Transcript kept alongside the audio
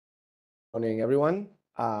Morning, everyone.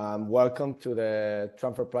 Welcome to the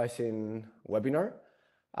transfer pricing webinar.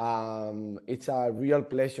 It's a real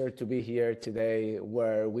pleasure to be here today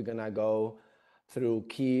where we're going to go through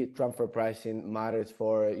key transfer pricing matters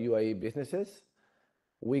for UAE businesses.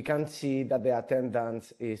 We can see that the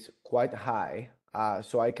attendance is quite high.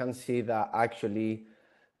 So I can see that actually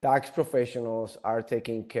tax professionals are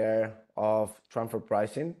taking care of transfer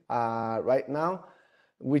pricing right now,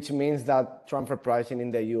 which means that transfer pricing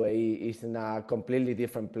in the UAE is in a completely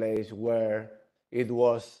different place where it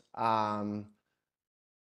was a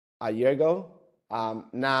year ago.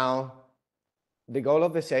 Now, the goal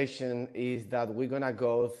of the session is that we're going to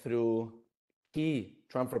go through key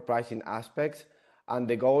transfer pricing aspects, and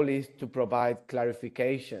the goal is to provide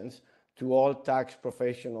clarifications to all tax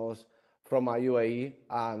professionals from a UAE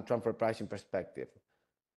and transfer pricing perspective.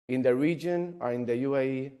 In the region or in the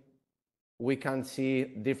UAE, we can see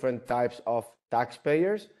different types of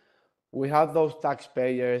taxpayers. We have those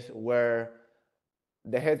taxpayers where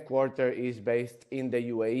the headquarters is based in the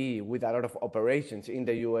UAE with a lot of operations in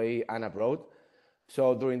the UAE and abroad.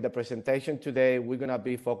 So during the presentation today, we're going to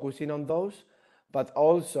be focusing on those, but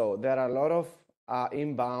also there are a lot of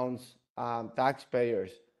inbound taxpayers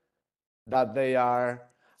that they are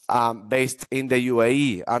based in the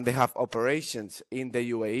UAE and they have operations in the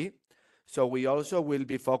UAE. So we also will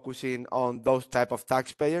be focusing on those type of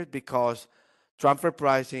taxpayers because transfer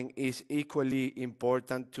pricing is equally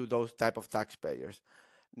important to those type of taxpayers.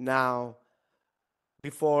 Now,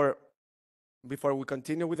 before we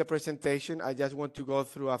continue with the presentation, I just want to go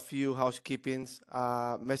through a few housekeeping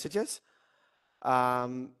messages.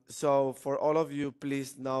 So for all of you,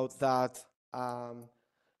 please note that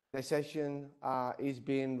the session is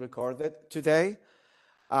being recorded today.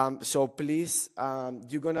 So please,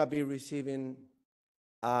 you're gonna be receiving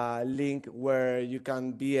a link where you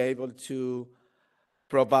can be able to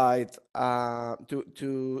provide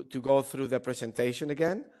to go through the presentation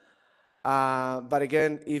again. But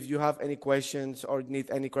again, if you have any questions or need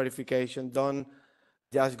any clarification, don't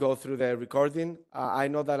just go through the recording. I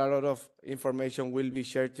know that a lot of information will be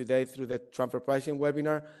shared today through the transfer pricing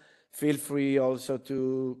webinar. Feel free also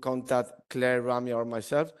to contact Claire, Ramya, or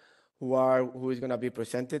myself, who is going to be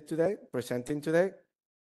presenting today.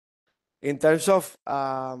 In terms of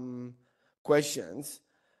questions,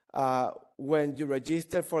 when you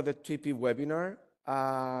register for the TP webinar,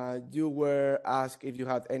 you were asked if you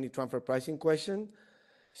had any transfer pricing question.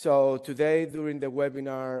 So today during the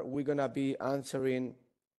webinar, we're going to be answering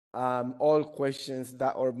all questions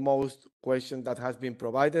or most questions that has been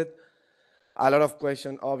provided. A lot of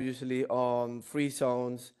questions, obviously, on free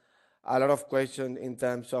zones, a lot of questions in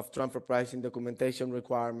terms of transfer pricing documentation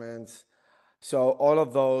requirements. So all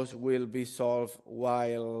of those will be solved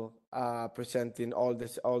while presenting all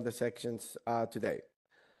the sections today.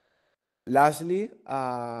 Lastly,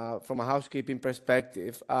 from a housekeeping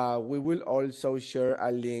perspective, we will also share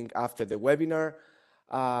a link after the webinar.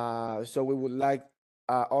 So we would like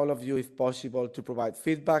all of you, if possible, to provide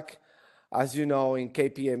feedback. As you know, in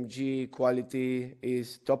KPMG, quality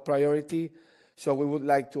is top priority. So we would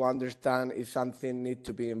like to understand if something needs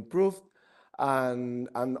to be improved. And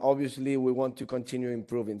obviously, we want to continue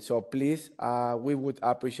improving. So please, we would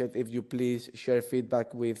appreciate if you please share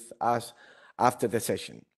feedback with us after the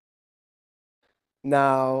session.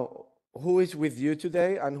 Now, who is with you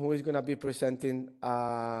today and who is going to be presenting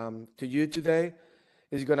to you today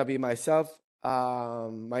is going to be myself.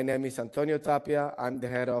 My name is Antonio Tapia. I'm the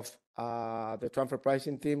head of the transfer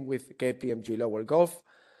pricing team with KPMG Lower Gulf.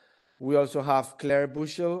 We also have Claire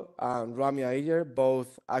Bushell and Ramya Iyer,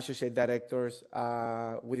 both associate directors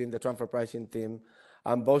within the transfer pricing team,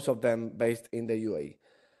 and both of them based in the UAE.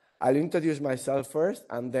 I'll introduce myself first,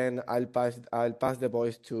 and then I'll pass the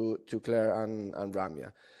voice to Claire and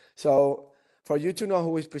Ramya. So for you to know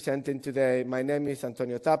who is presenting today, my name is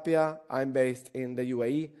Antonio Tapia. I'm based in the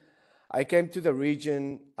UAE. I came to the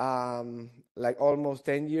region like almost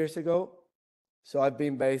 10 years ago. So I've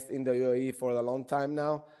been based in the UAE for a long time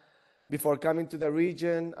now. Before coming to the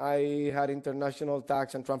region, I had international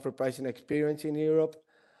tax and transfer pricing experience in Europe.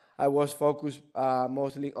 I was focused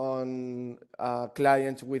mostly on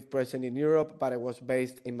clients with presence in Europe, but I was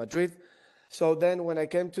based in Madrid. So then when I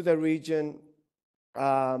came to the region,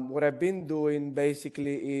 what I've been doing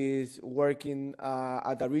basically is working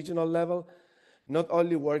at the regional level, not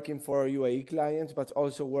only working for UAE clients, but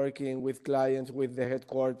also working with clients with the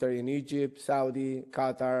headquarters in Egypt, Saudi,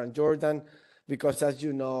 Qatar, and Jordan. Because as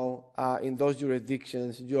you know, in those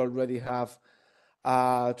jurisdictions, you already have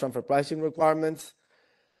transfer pricing requirements.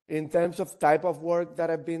 In terms of type of work that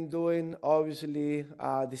I've been doing, obviously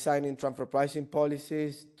designing transfer pricing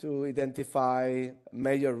policies to identify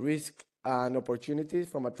major risk and opportunities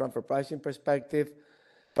from a transfer pricing perspective.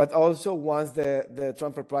 But also once the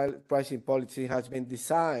transfer pricing policy has been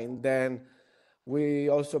designed, then we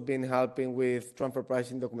also been helping with transfer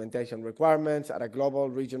pricing documentation requirements at a global,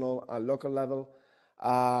 regional, and local level,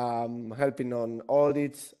 helping on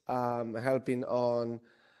audits, helping on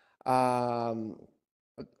um,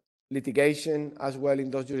 litigation as well in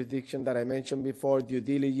those jurisdictions that I mentioned before, due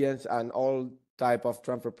diligence, and all type of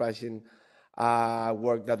transfer pricing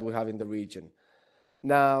work that we have in the region.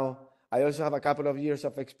 Now, I also have a couple of years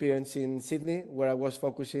of experience in Sydney, where I was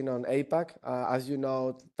focusing on APAC. As you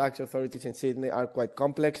know, tax authorities in Sydney are quite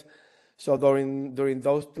complex. So during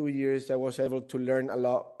those 2 years, I was able to learn a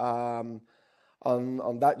lot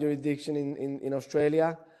on that jurisdiction in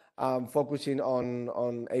Australia, focusing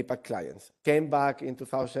on APAC clients. Came back in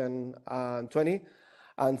 2020,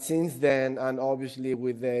 and since then, and obviously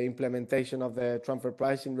with the implementation of the transfer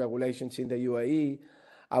pricing regulations in the UAE,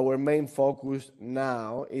 our main focus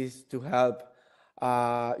now is to help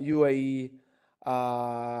UAE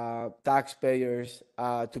taxpayers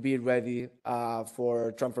to be ready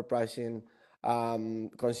for transfer pricing,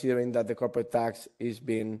 considering that the corporate tax is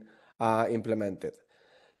being implemented.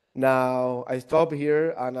 Now, I stop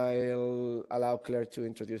here and I'll allow Claire to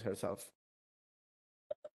introduce herself.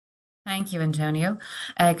 Thank you, Antonio.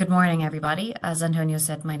 Good morning, everybody. As Antonio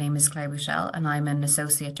said, my name is Claire Bouchel, and I'm an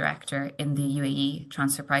Associate Director in the UAE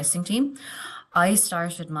Transfer Pricing team. I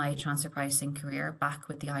started my transfer pricing career back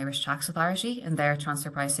with the Irish Tax Authority and their transfer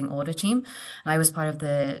pricing audit team. And I was part of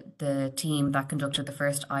the team that conducted the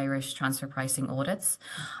first Irish transfer pricing audits.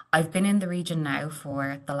 I've been in the region now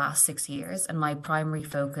for the last 6 years, and my primary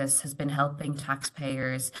focus has been helping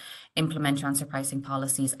taxpayers implement transfer pricing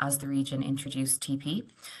policies as the region introduced TP.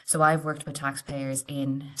 So I've worked with taxpayers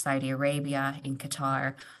in Saudi Arabia, in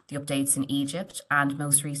Qatar, the updates in Egypt, and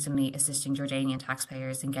most recently assisting Jordanian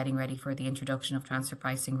taxpayers in getting ready for the introduction of transfer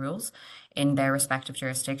pricing rules in their respective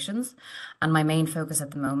jurisdictions. And my main focus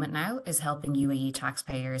at the moment now is helping UAE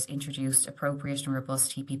taxpayers introduce appropriate and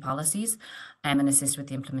robust TP policies and assist with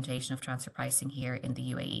the implementation of transfer pricing here in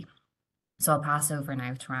the UAE. So I'll pass over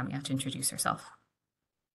now to Ramya to introduce herself.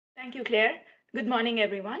 Thank you, Claire. Good morning,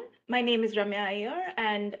 everyone. My name is Ramya Iyer,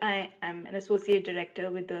 and I am an Associate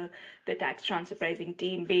Director with the Tax Transfer Pricing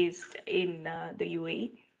team based in the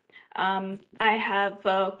UAE. I have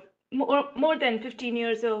more than 15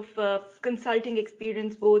 years of consulting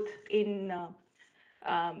experience, both in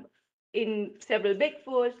several Big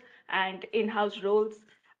Fours and in-house roles.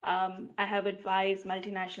 I have advised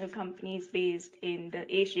multinational companies based in the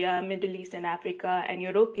Asia, Middle East, and Africa, and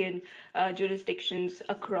European jurisdictions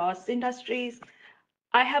across industries.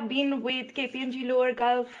 I have been with KPMG Lower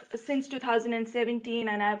Gulf since 2017,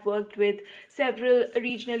 and I've worked with several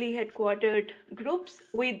regionally headquartered groups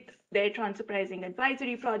with their transfer pricing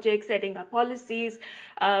advisory projects, setting up policies,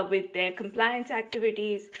 with their compliance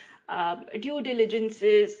activities, due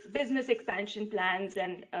diligences, business expansion plans,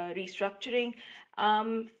 and restructuring.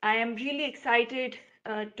 I am really excited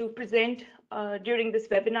to present during this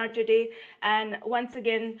webinar today, and once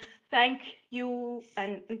again, thank you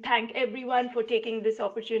and thank everyone for taking this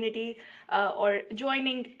opportunity or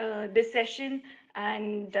joining this session,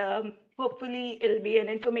 and hopefully it'll be an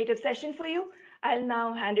informative session for you. I'll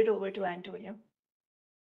now hand it over to Antonio.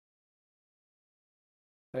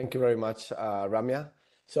 Thank you very much, Ramya.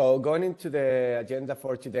 So going into the agenda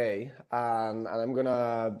for today, and I'm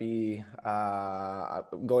gonna be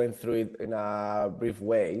going through it in a brief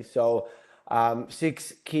way. So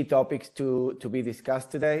 6 key topics to be discussed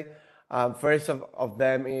today. First of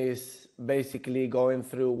them is basically going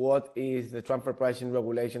through what is the transfer pricing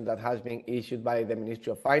regulation that has been issued by the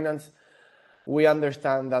Ministry of Finance. We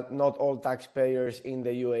understand that not all taxpayers in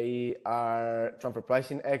the UAE are transfer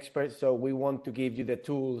pricing experts, so we want to give you the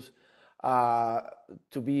tools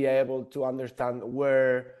to be able to understand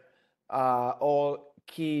where all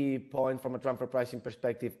key points from a transfer pricing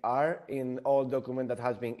perspective are in all document that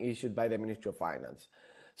has been issued by the Ministry of Finance.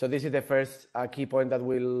 So this is the first key point that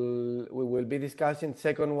we will be discussing.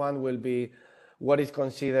 Second one will be what is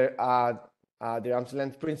considered the arm's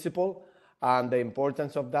length principle and the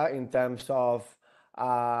importance of that in terms of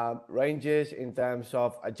ranges, in terms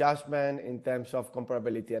of adjustment, in terms of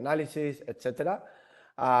comparability analysis, etc.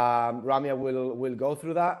 Ramya will go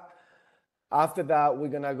through that. After that, we're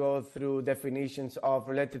gonna go through definitions of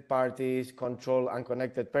related parties, control, and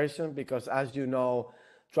connected person, because as you know,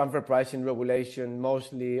 transfer pricing regulation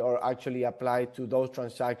mostly or actually apply to those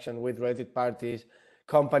transactions with related parties,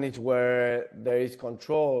 companies where there is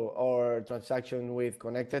control, or transaction with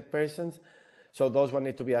connected persons. So those will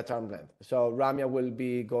need to be at arm's length. So Ramya will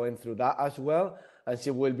be going through that as well, and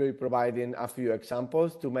she will be providing a few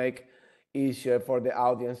examples to make easier for the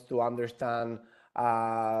audience to understand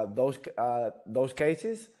those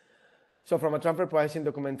cases. So from a transfer pricing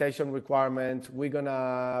documentation requirement, we're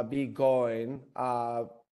gonna be going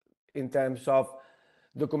in terms of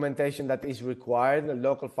documentation that is required, the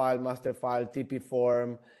local file, master file, TP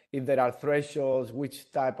form, if there are thresholds,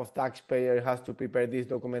 which type of taxpayer has to prepare this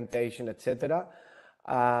documentation, etc.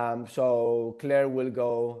 So Claire will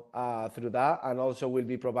go through that, and also will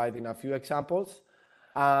be providing a few examples.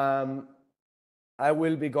 I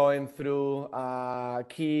will be going through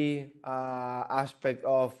key aspect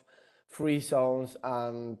of free zones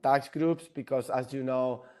and tax groups, because as you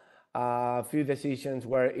know, a few decisions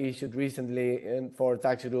were issued recently for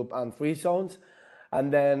tax group and free zones.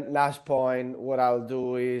 And then last point, what I'll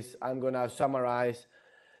do is I'm gonna summarize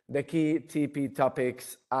the key TP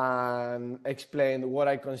topics and explain what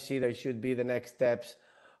I consider should be the next steps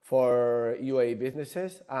for UAE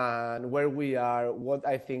businesses and where we are, what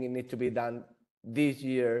I think it needs to be done this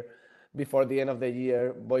year before the end of the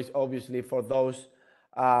year, but obviously for those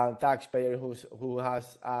taxpayer who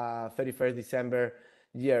has 31st December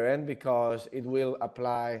year end, because it will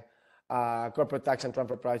apply corporate tax and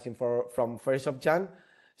transfer pricing from 1st of Jan.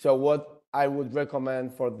 So what I would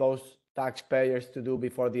recommend for those taxpayers to do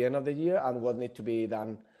before the end of the year and what needs to be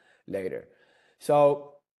done later.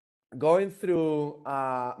 So going through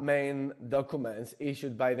main documents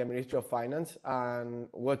issued by the Ministry of Finance and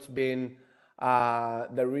what's been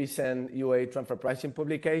the recent UAE transfer pricing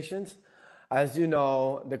publications. As you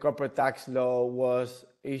know, the corporate tax law was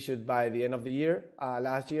issued by the end of the year,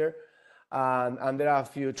 last year, and there are a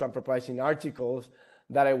few transfer pricing articles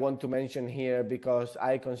that I want to mention here because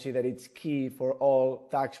I consider it's key for all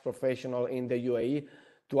tax professionals in the UAE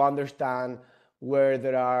to understand where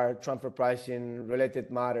there are transfer pricing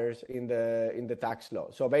related matters in the tax law.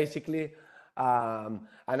 So basically, and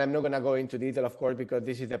I'm not going to go into detail, of course, because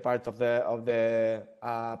this is the part of the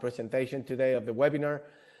presentation today of the webinar.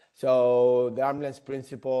 So the arm's length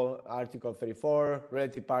principle, Article 34,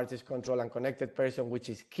 related parties, control and connected person, which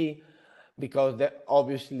is key because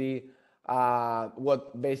obviously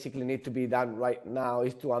what basically needs to be done right now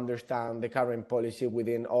is to understand the current policy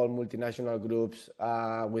within all multinational groups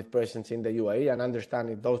with presence in the UAE and understand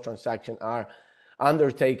if those transactions are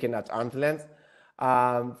undertaken at arm's length.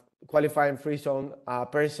 Qualifying free zone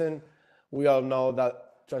person, we all know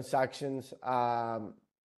that transactions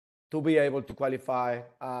to be able to qualify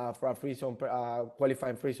for a free zone,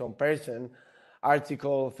 qualifying free zone person,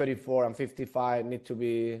 Article 34 and 55 need to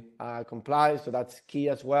be complied. So that's key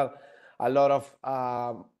as well. A lot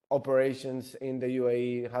of operations in the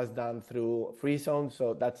UAE has done through free zones,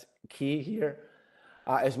 so that's key here.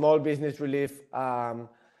 A small business relief,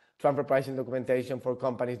 transfer pricing documentation for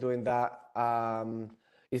companies doing that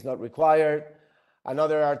is not required.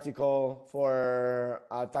 Another article for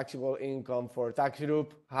taxable income for tax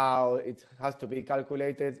group, how it has to be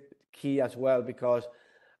calculated, key as well, because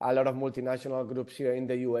a lot of multinational groups here in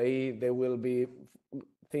the UAE, they will be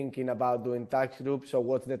thinking about doing tax groups. So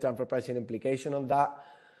what's the transfer pricing implication on that?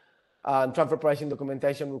 Transfer pricing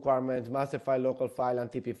documentation requirements, master file, local file,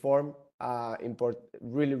 and TP form,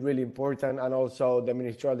 really important. And also the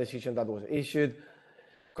ministerial decision that was issued,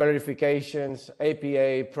 clarifications,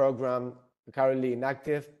 APA program, currently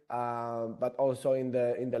inactive, but also in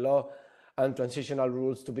the law, and transitional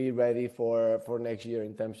rules to be ready for next year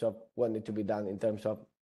in terms of what needs to be done in terms of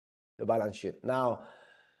the balance sheet. Now,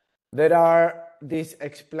 there are these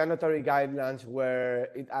explanatory guidelines where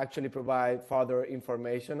it actually provides further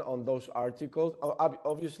information on those articles,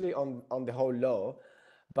 obviously on the whole law,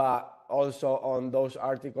 but also on those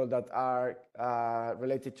articles that are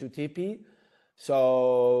related to TP.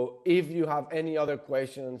 So if you have any other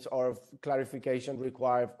questions or clarification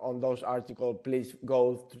required on those articles, please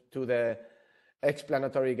go to the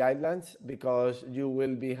explanatory guidelines because you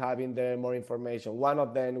will be having there more information. One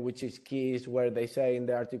of them, which is key, is where they say in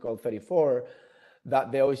the Article 34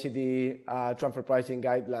 that the OECD transfer pricing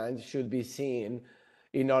guidelines should be seen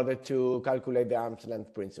in order to calculate the arm's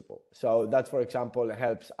length principle. So that, for example,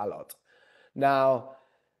 helps a lot. Now,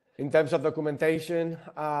 in terms of documentation,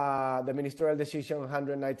 the ministerial decision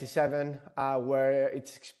 197, where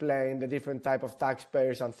it's explained the different type of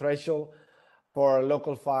taxpayers and threshold for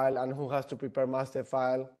local file and who has to prepare master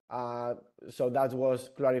file. So that was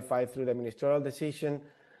clarified through the ministerial decision.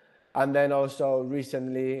 And then also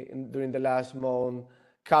recently, during the last month,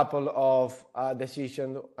 couple of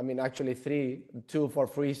decisions, I mean, actually two for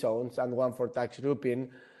free zones and one for tax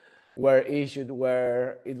grouping, were issued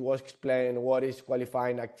where it was explained what is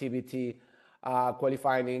qualifying activity,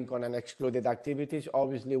 qualifying income and excluded activities.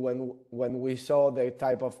 Obviously, when we saw the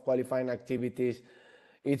type of qualifying activities,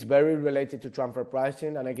 It's very related to transfer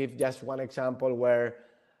pricing, and I give just one example where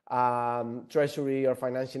treasury or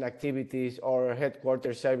financing activities or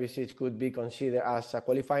headquarter services could be considered as a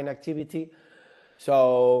qualifying activity.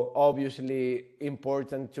 So obviously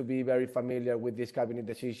important to be very familiar with this cabinet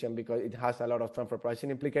decision because it has a lot of transfer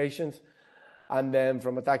pricing implications. And then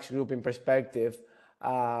from a tax grouping perspective,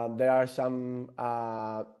 there are some,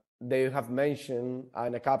 they have mentioned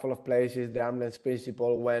in a couple of places the arm's length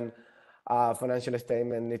principle when financial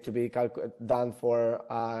statement need to be done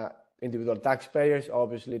for individual taxpayers.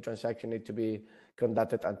 Obviously, transaction need to be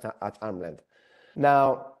conducted at arm's length.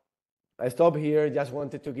 Now, I stop here. Just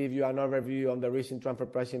wanted to give you an overview on the recent transfer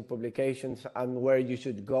pricing publications and where you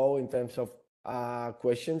should go in terms of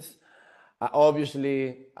questions.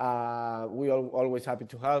 Obviously, we are always happy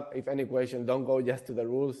to help. If any question, don't go just to the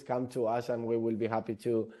rules, come to us and we will be happy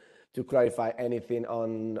to clarify anything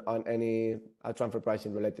on any transfer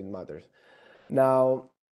pricing related matters. Now,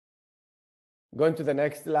 going to the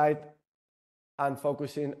next slide and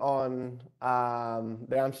focusing on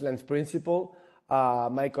the arm's length principle,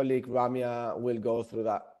 my colleague Ramya will go through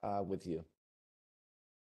that with you.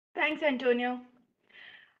 Thanks, Antonio.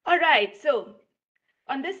 All right, so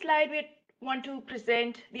on this slide, we want to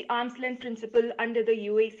present the arm's length principle under the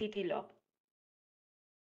UACT law.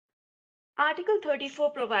 Article 34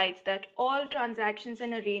 provides that all transactions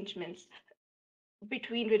and arrangements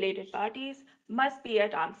between related parties must be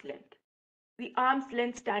at arm's length. The arm's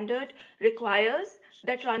length standard requires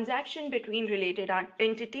that transaction between related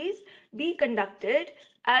entities be conducted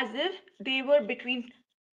as if they were between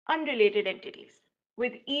unrelated entities,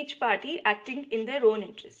 with each party acting in their own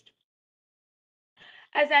interest.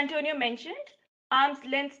 As Antonio mentioned, arm's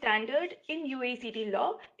length standard in UACT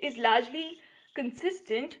law is largely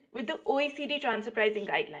consistent with the OECD transfer pricing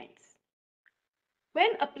guidelines.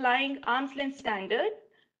 When applying arm's length standard,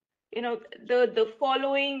 the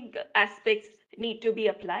following aspects need to be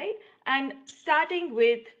applied, and starting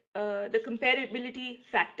with the comparability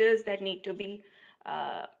factors that need to be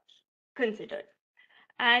considered.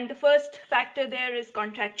 And the first factor there is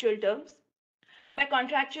contractual terms. By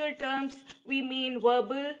contractual terms, we mean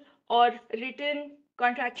verbal or written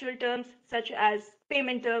contractual terms such as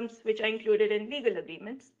payment terms, which are included in legal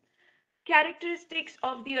agreements, characteristics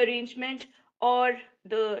of the arrangement or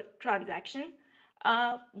the transaction.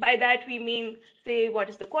 By that, we mean, say, what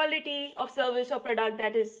is the quality of service or product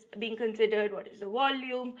that is being considered, what is the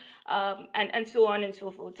volume, and so on and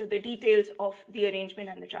so forth. So the details of the arrangement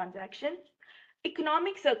and the transaction.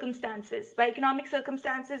 Economic circumstances. By economic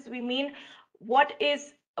circumstances, we mean what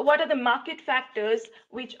are the market factors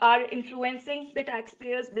which are influencing the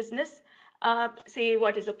taxpayer's business. Say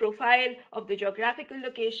what is the profile of the geographical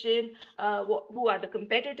location, who are the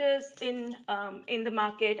competitors in the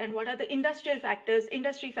market, and what are the industry factors,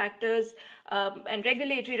 and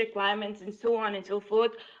regulatory requirements, and so on and so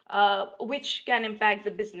forth, which can impact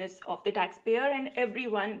the business of the taxpayer and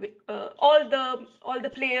everyone, all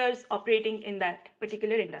the players operating in that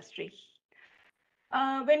particular industry.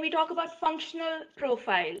 When we talk about functional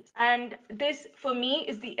profile, and this for me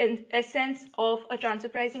is the essence of a transfer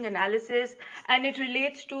pricing analysis, and it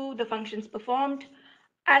relates to the functions performed,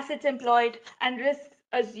 assets employed, and risks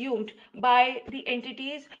assumed by the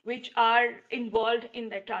entities which are involved in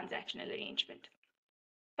that transactional arrangement.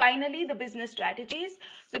 Finally, the business strategies.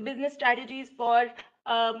 So business strategies for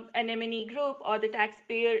an M&E group or the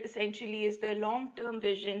taxpayer essentially is the long-term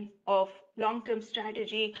vision of long-term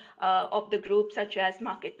strategy of the group, such as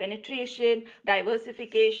market penetration,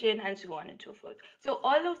 diversification, and so on and so forth. So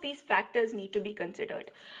all of these factors need to be considered.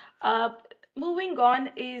 Moving on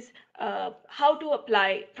is how to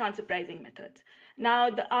apply transfer pricing methods. Now,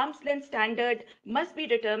 the arm's length standard must be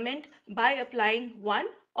determined by applying one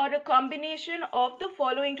or a combination of the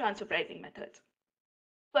following transfer pricing methods.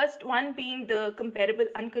 First one being the comparable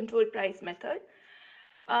uncontrolled price method,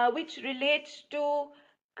 which relates to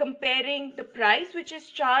comparing the price which is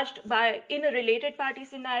charged in a related party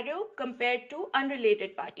scenario compared to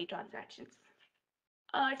unrelated party transactions.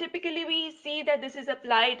 Typically, we see that this is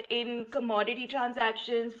applied in commodity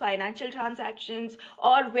transactions, financial transactions,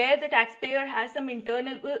 or where the taxpayer has some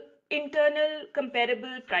internal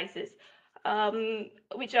comparable prices,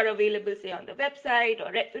 which are available, say, on the website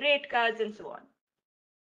or rate cards and so on.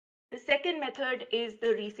 The second method is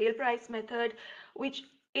the resale price method, which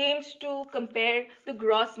aims to compare the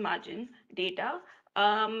gross margin data.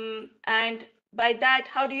 And by that,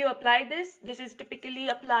 how do you apply this? This is typically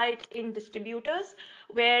applied in distributors,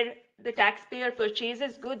 where the taxpayer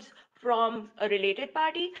purchases goods from a related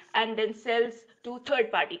party and then sells to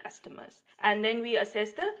third-party customers. And then we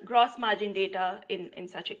assess the gross margin data in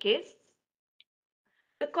such a case.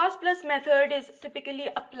 The cost plus method is typically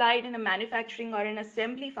applied in a manufacturing or an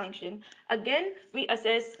assembly function. Again, we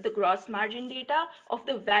assess the gross margin data of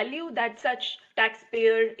the value that such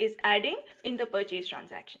taxpayer is adding in the purchase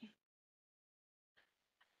transaction.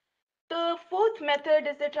 The fourth method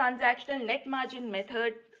is the transactional net margin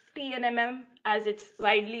method, TNMM, as it's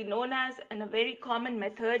widely known as, and a very common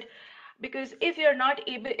method, because if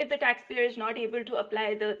the taxpayer is not able to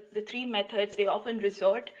apply the three methods, they often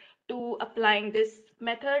resort to applying this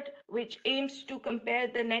method, which aims to compare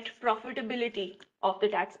the net profitability of the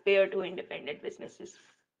taxpayer to independent businesses.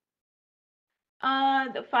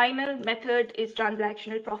 The final method is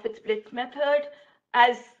transactional profit split method.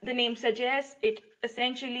 As the name suggests, it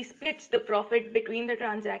essentially splits the profit between the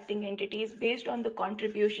transacting entities based on the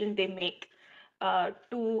contribution they make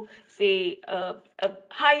to, say, a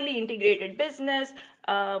highly integrated business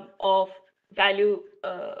of value,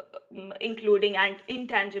 including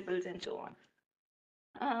intangibles and so on.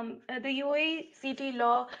 The UAE CT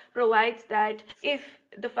law provides that if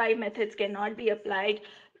the five methods cannot be applied,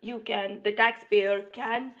 the taxpayer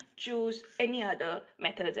can choose any other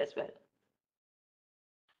methods as well.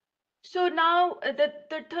 So now the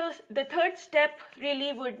third step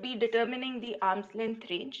really would be determining the arm's length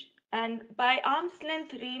range. And by arm's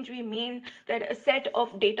length range, we mean that a set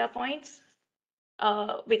of data points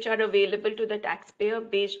which are available to the taxpayer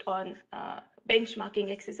based on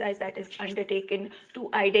benchmarking exercise that is undertaken to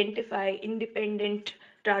identify independent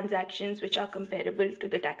transactions which are comparable to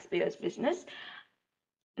the taxpayer's business.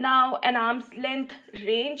 Now, an arm's length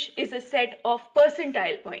range is a set of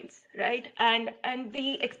percentile points, right? And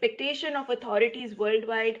the expectation of authorities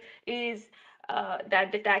worldwide is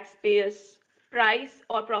that the taxpayer's price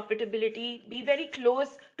or profitability be very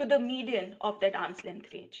close to the median of that arm's length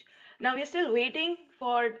range. Now, we're still waiting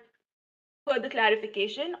for further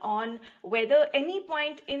clarification on whether any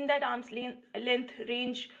point in that arm's length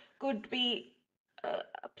range could be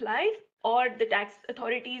applied, or the tax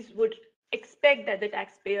authorities would expect that the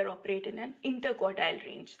taxpayer operate in an interquartile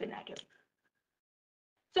range scenario.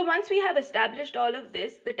 So once we have established all of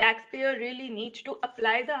this, the taxpayer really needs to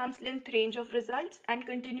apply the arm's length range of results and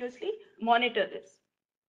continuously monitor this.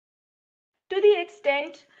 To the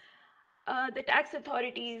extent the tax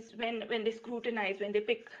authorities, when they scrutinize, when they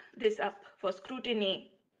pick this up for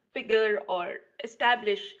scrutiny, figure or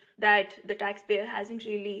establish that the taxpayer hasn't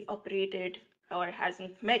really operated or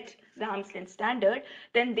hasn't met the arm's length standard,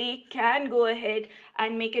 then they can go ahead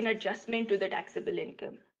and make an adjustment to the taxable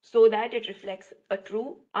income so that it reflects a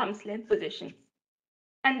true arm's length position.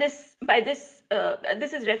 And this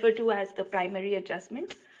is referred to as the primary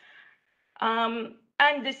adjustment. And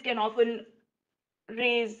this can often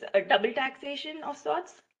raise a double taxation of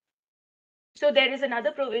sorts. So there is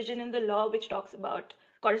another provision in the law which talks about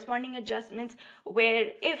corresponding adjustments, where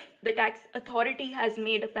if the tax authority has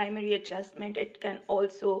made a primary adjustment, it can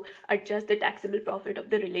also adjust the taxable profit of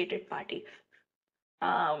the related party.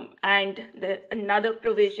 And another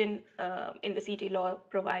provision in the CT law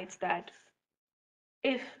provides that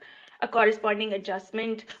if a corresponding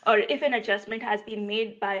adjustment, or if an adjustment has been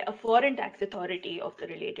made by a foreign tax authority of the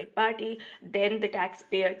related party, then the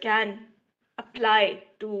taxpayer can apply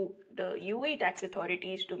to the UAE tax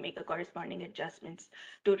authorities to make a corresponding adjustments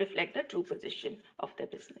to reflect the true position of the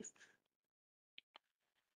business.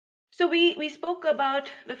 So we spoke about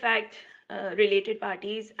the fact related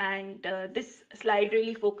parties, and this slide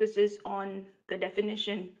really focuses on the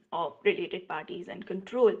definition of related parties and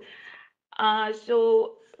control.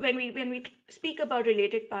 So when we speak about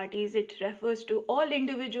related parties, it refers to all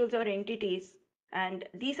individuals or entities, and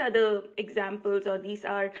these are the examples, or these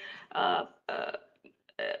are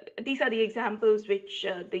the examples which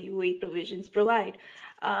the UAE provisions provide.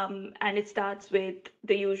 And it starts with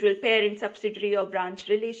the usual parent, subsidiary, or branch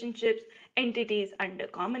relationships, entities under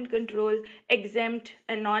common control, exempt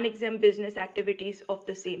and non-exempt business activities of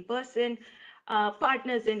the same person,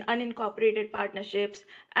 partners in unincorporated partnerships,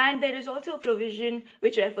 and there is also a provision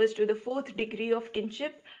which refers to the fourth degree of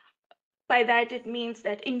kinship. By that, it means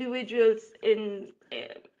that individuals in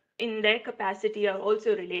their capacity are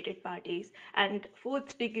also related parties, and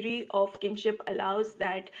fourth degree of kinship allows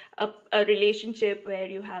that a relationship where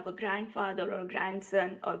you have a grandfather or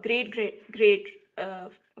grandson or great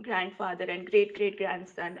grandfather and great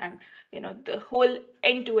grandson, and the whole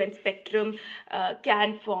end-to-end spectrum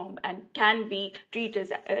can form and can be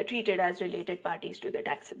treated as related parties to the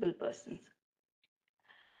taxable person.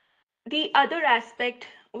 The other aspect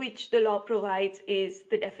which the law provides is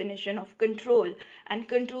the definition of control, and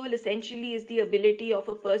control essentially is the ability of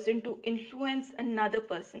a person to influence another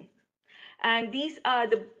person. And these are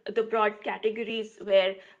the broad categories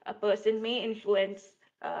where a person may influence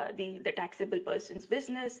the taxable person's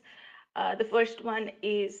business. The first one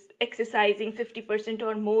is exercising 50%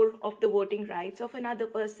 or more of the voting rights of another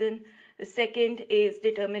person. The second is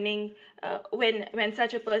determining when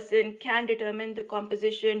such a person can determine the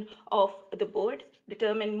composition of the board,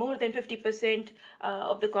 determine more than 50%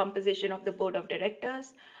 of the composition of the board of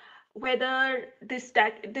directors, whether this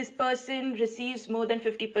person receives more than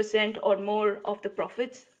 50% or more of the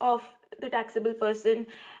profits of the taxable person.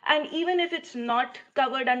 And even if it's not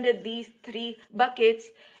covered under these three buckets,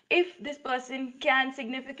 if this person can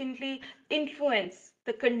significantly influence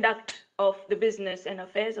the conduct of the business and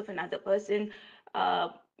affairs of another person,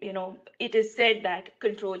 it is said that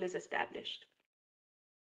control is established.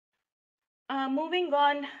 Moving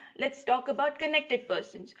on, let's talk about connected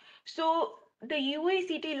persons. So the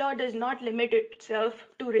UACT law does not limit itself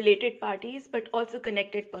to related parties, but also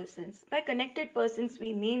connected persons. By connected persons,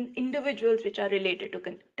 we mean individuals which are related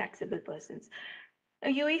to taxable persons. The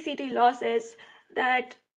UACT law says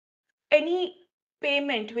that any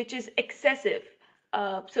payment which is excessive,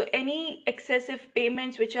 so any excessive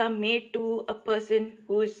payments which are made to a person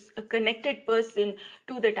who is a connected person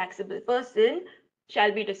to the taxable person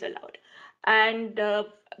shall be disallowed. And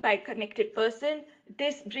by connected person,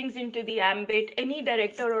 this brings into the ambit any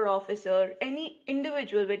director or officer, any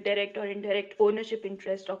individual with direct or indirect ownership,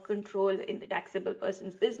 interest, or control in the taxable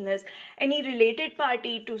person's business, any related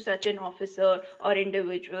party to such an officer or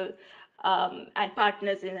individual, and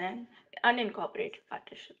partners in an unincorporated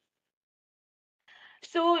partnership.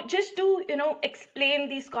 So just to explain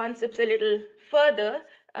these concepts a little further,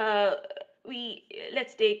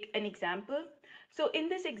 let's take an example. So in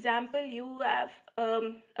this example, you have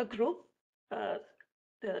a group,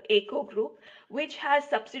 the ACO group, which has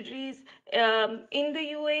subsidiaries in the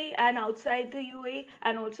UAE and outside the UAE,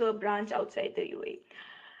 and also a branch outside the UAE.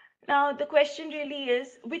 Now, the question really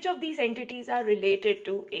is, which of these entities are related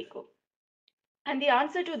to ACO? And the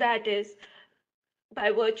answer to that is,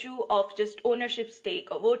 by virtue of just ownership stake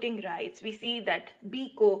or voting rights, we see that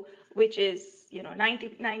BCO, which is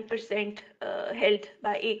 99% held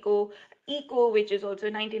by ACO, ECO, which is also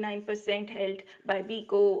 99% held by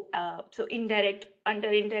BCO, so under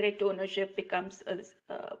indirect ownership becomes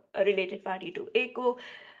a related party to ACO.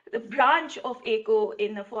 The branch of ACO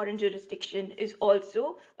in a foreign jurisdiction is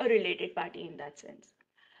also a related party in that sense.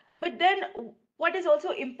 But then what is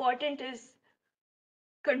also important is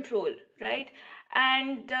control, right?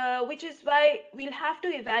 And which is why we'll have to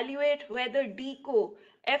evaluate whether DCO,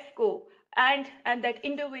 FCO, and that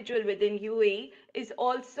individual within UAE is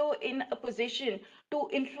also in a position to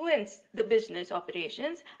influence the business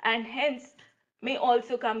operations, and hence may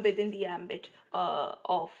also come within the ambit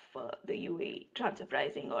of the UAE transfer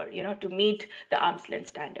pricing, or to meet the arm's length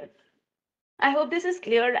standard. I hope this is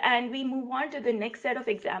clear, and we move on to the next set of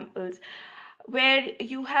examples where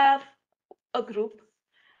you have a group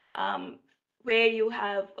where you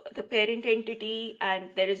have the parent entity and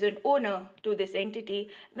there is an owner to this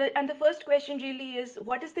entity. And the first question really is,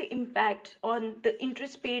 what is the impact on the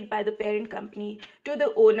interest paid by the parent company to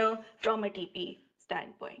the owner from a TP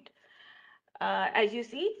standpoint? As you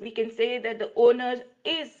see, we can say that the owner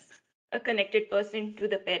is a connected person to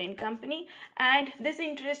the parent company, and this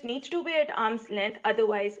interest needs to be at arm's length,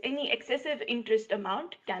 otherwise any excessive interest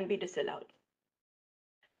amount can be disallowed.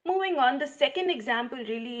 Moving on, the second example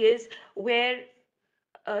really is where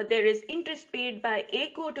there is interest paid by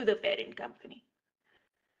ACO to the parent company.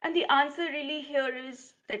 And the answer really here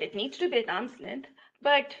is that it needs to be at arm's length,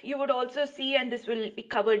 but you would also see, and this will be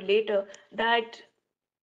covered later, that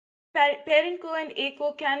parent co and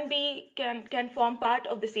ACO can form part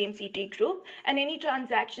of the same CT group, and any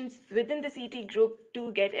transactions within the CT group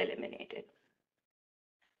do get eliminated.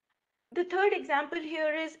 The third example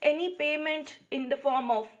here is any payment in the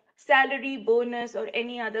form of salary, bonus, or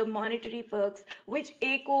any other monetary perks which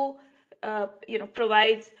ACO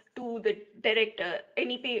provides to the director,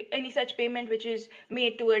 any such payment which is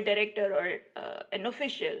made to a director or an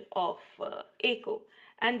official of ACO.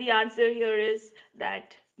 And the answer here is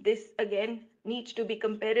that this again needs to be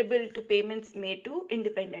comparable to payments made to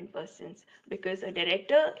independent persons, because a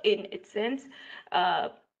director in its sense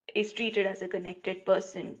is treated as a connected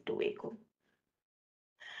person to ACO.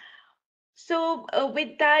 So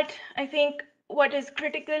with that, I think what is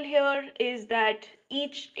critical here is that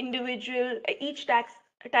each individual, each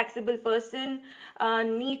taxable person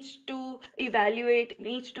needs to evaluate,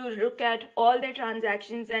 needs to look at all their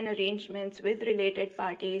transactions and arrangements with related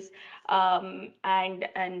parties, and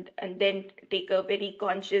then take a very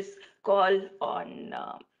conscious call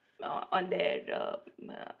on their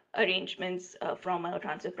arrangements from a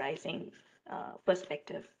transfer pricing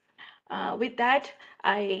perspective. With that,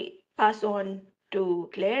 I pass on to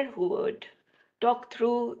Claire, who would talk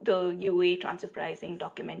through the UAE transfer pricing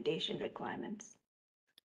documentation requirements.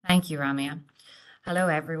 Thank you, Ramia. Hello,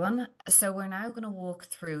 everyone. So we're now going to walk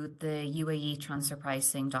through the UAE transfer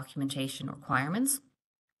pricing documentation requirements.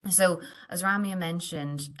 So, as Ramia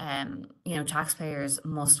mentioned, taxpayers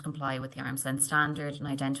must comply with the arm's length standard and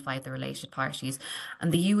identify the related parties.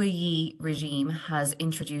 And the UAE regime has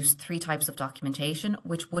introduced 3 types of documentation,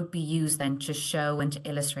 which would be used then to show and to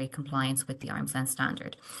illustrate compliance with the arm's length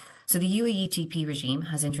standard. So the UAE TP regime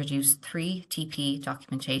has introduced 3 TP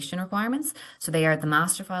documentation requirements. So they are the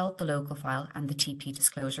master file, the local file, and the TP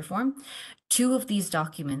disclosure form. 2 of these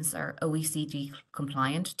documents are OECD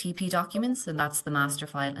compliant TP documents, and that's the master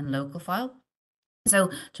file and local file. So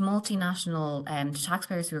to multinational to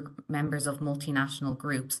taxpayers who are members of multinational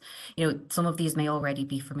groups, some of these may already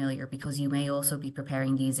be familiar because you may also be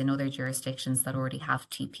preparing these in other jurisdictions that already have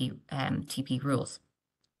TP rules.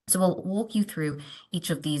 So we'll walk you through each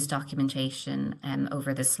of these documentation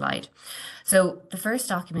over this slide. So the first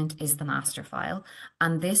document is the master file,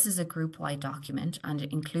 and this is a group-wide document, and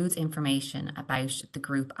it includes information about the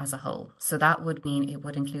group as a whole. So that would mean it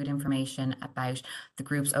would include information about the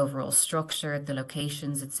group's overall structure, the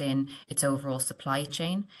locations it's in, its overall supply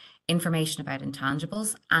chain, information about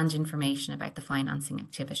intangibles, and information about the financing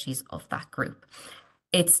activities of that group.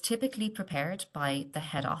 It's typically prepared by the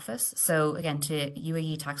head office. So again, to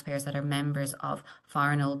UAE taxpayers that are members of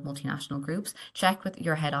foreign-owned multinational groups, check with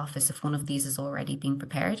your head office if one of these is already being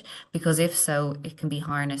prepared, because if so, it can be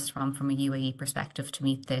harnessed from a UAE perspective to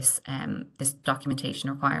meet this documentation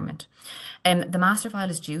requirement. The master file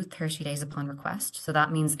is due 30 days upon request. So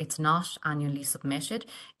that means it's not annually submitted.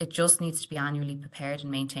 It just needs to be annually prepared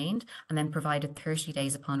and maintained, and then provided 30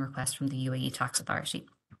 days upon request from the UAE tax authority.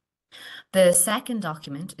 The second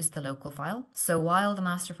document is the local file. So while the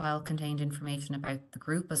master file contained information about the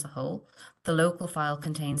group as a whole, the local file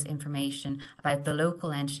contains information about the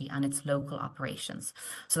local entity and its local operations.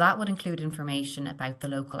 So that would include information about the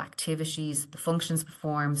local activities, the functions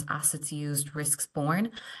performed, assets used, risks borne,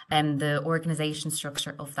 and the organization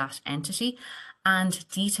structure of that entity, and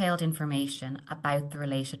detailed information about the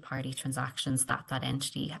related party transactions that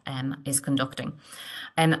entity is conducting.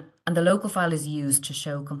 And the local file is used to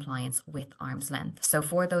show compliance with arm's length. So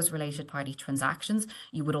for those related party transactions,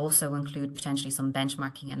 you would also include potentially some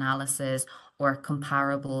benchmarking analysis or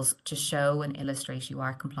comparables to show and illustrate you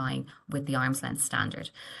are complying with the arm's length standard.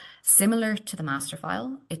 Similar to the master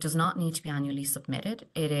file, it does not need to be annually submitted.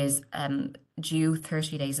 It is due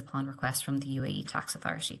 30 days upon request from the UAE tax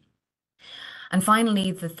authority. And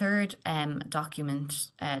finally, the third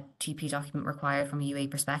TP document required from a UAE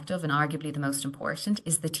perspective, and arguably the most important,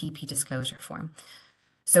 is the TP disclosure form.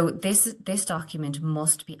 So this document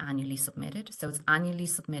must be annually submitted. So it's annually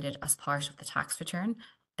submitted as part of the tax return.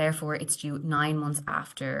 Therefore, it's due 9 months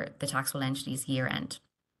after the taxable entity's year end.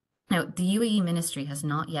 Now, the UAE ministry has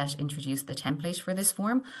not yet introduced the template for this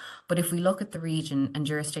form, but if we look at the region and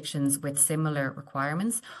jurisdictions with similar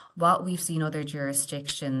requirements, what we've seen other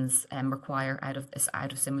jurisdictions require out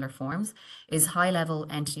of similar forms is high-level,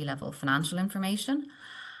 entity-level financial information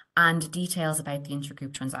and details about the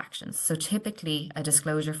intergroup transactions. So typically, a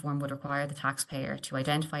disclosure form would require the taxpayer to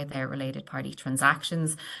identify their related party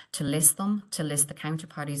transactions, to list them, to list the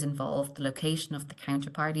counterparties involved, the location of the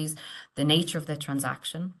counterparties, the nature of the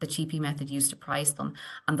transaction, the TP method used to price them,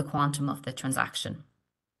 and the quantum of the transaction.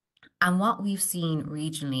 And what we've seen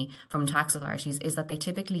regionally from tax authorities is that they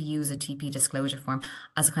typically use a TP disclosure form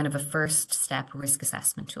as a kind of a first step risk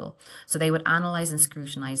assessment tool. So they would analyze and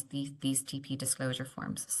scrutinize these TP disclosure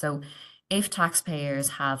forms. So if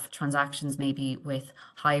taxpayers have transactions maybe with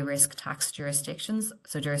high risk tax jurisdictions,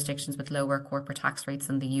 so jurisdictions with lower corporate tax rates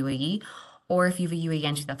than the UAE, or if you have a UAE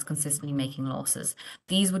entity that's consistently making losses,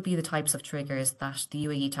 these would be the types of triggers that the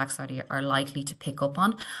UAE tax authority are likely to pick up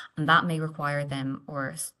on, and that may require them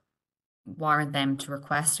or warrant them to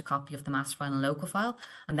request a copy of the master file and local file.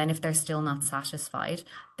 And then if they're still not satisfied,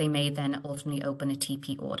 they may then ultimately open a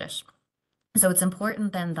TP audit. So it's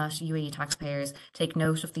important then that UAE taxpayers take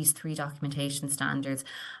note of these 3 documentation standards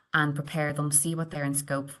and prepare them, see what they're in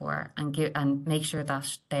scope for, and make sure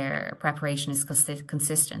that their preparation is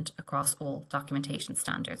consistent across all documentation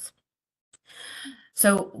standards.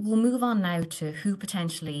 So we'll move on now to who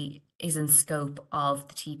potentially is in scope of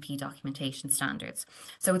the TP documentation standards.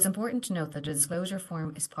 So it's important to note that a disclosure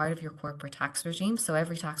form is part of your corporate tax regime. So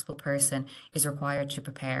every taxable person is required to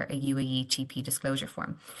prepare a UAE TP disclosure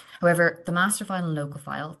form. However, the master file and local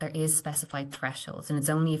file, there is specified thresholds, and it's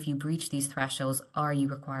only if you breach these thresholds are you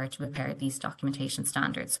required to prepare these documentation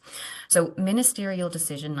standards. So Ministerial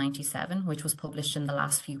Decision 97, which was published in the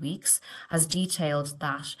last few weeks, has detailed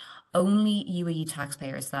that only UAE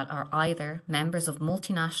taxpayers that are either members of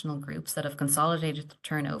multinational groups that have consolidated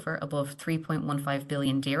turnover above 3.15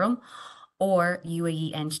 billion dirham, or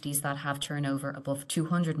UAE entities that have turnover above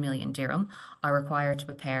 200 million dirham are required to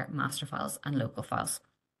prepare master files and local files.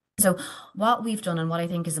 So what we've done and what I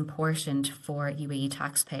think is important for UAE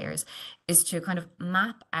taxpayers is to kind of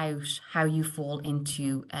map out how you fall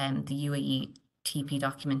into the UAE TP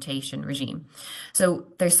documentation regime. So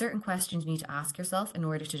there's certain questions you need to ask yourself in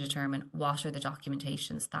order to determine what are the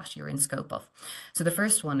documentations that you're in scope of. So the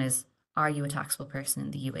first one is, are you a taxable person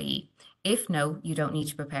in the UAE? If no, you don't need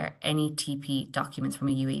to prepare any TP documents from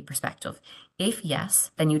a UAE perspective. If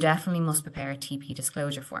yes, then you definitely must prepare a TP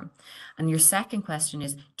disclosure form. And your second question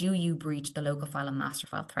is, do you breach the local file and master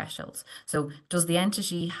file thresholds? So does the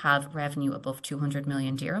entity have revenue above 200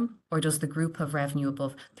 million dirham, or does the group have revenue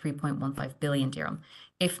above 3.15 billion dirham?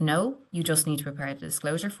 If no, you just need to prepare the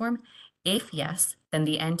disclosure form. If yes, then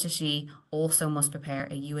the entity also must prepare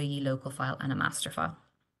a UAE local file and a master file.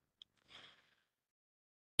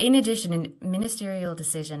 In addition, in Ministerial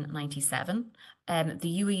Decision 97,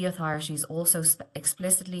 the UAE authorities also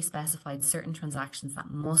explicitly specified certain transactions that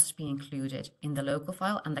must be included in the local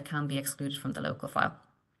file and that can be excluded from the local file.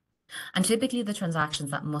 And typically the transactions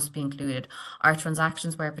that must be included are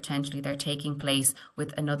transactions where potentially they're taking place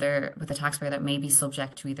with a taxpayer that may be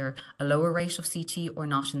subject to either a lower rate of CT or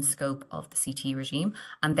not in scope of the CT regime,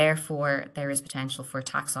 and therefore there is potential for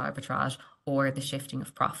tax arbitrage or the shifting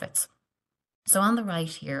of profits. So on the right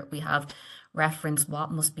here, we have reference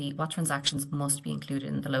what transactions must be included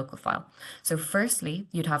in the local file. So firstly,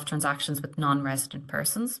 you'd have transactions with non-resident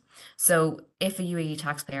persons. So if a UAE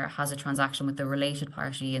taxpayer has a transaction with a related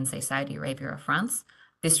party in, say, Saudi Arabia or France,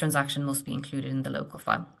 this transaction must be included in the local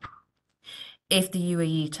file. If the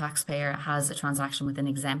UAE taxpayer has a transaction with an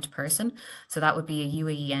exempt person, so that would be a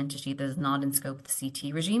UAE entity that is not in scope of the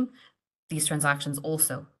CT regime, these transactions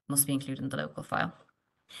also must be included in the local file.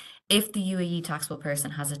 If the UAE taxable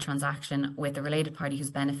person has a transaction with a related party who's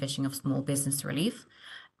benefiting of small business relief,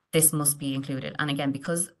 this must be included. And again,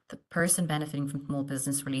 because the person benefiting from small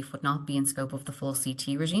business relief would not be in scope of the full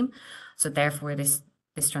CT regime, so therefore this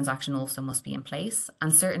transaction also must be in place.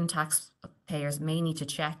 And certain taxpayers may need to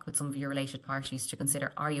check with some of your related parties to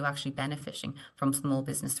consider, are you actually benefiting from small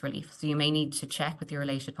business relief? So you may need to check with your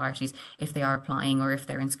related parties if they are applying or if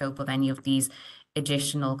they're in scope of any of these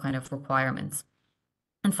additional kind of requirements.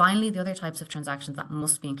 And finally, the other types of transactions that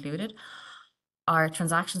must be included are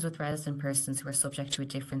transactions with resident persons who are subject to a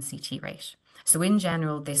different CT rate. So in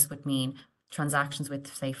general, this would mean transactions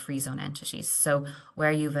with, say, free zone entities. So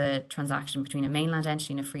where you have a transaction between a mainland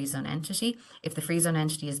entity and a free zone entity, if the free zone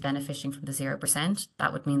entity is benefiting from the 0%,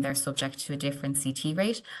 that would mean they're subject to a different CT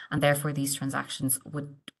rate, and therefore these transactions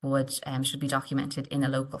should be documented in a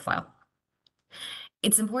local file.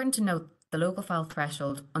 It's important to note the local file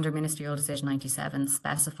threshold under Ministerial Decision 97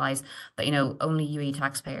 specifies that, only UAE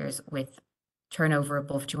taxpayers with turnover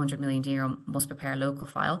above 200 million dirham must prepare a local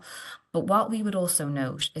file. But what we would also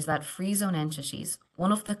note is that free zone entities,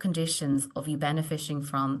 one of the conditions of you benefiting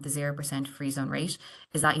from the 0% free zone rate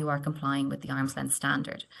is that you are complying with the arm's length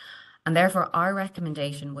standard. And therefore, our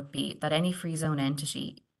recommendation would be that any free zone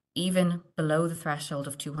entity, even below the threshold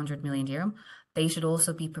of 200 million dirham, they should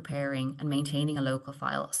also be preparing and maintaining a local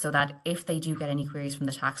file so that if they do get any queries from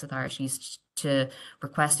the tax authorities to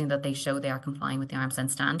requesting that they show they are complying with the arm's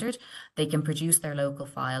length standard, they can produce their local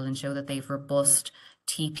file and show that they've robust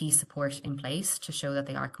TP support in place to show that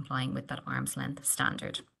they are complying with that arm's length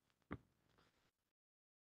standard.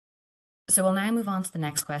 So we'll now move on to the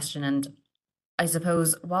next question, and I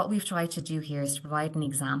suppose what we've tried to do here is to provide an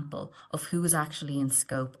example of who is actually in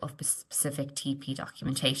scope of specific TP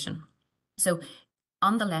documentation. So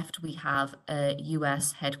on the left, we have a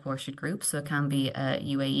US headquartered group, so it can be a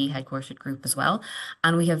UAE headquartered group as well.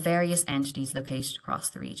 And we have various entities located across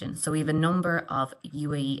the region. So we have a number of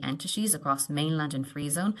UAE entities across mainland and free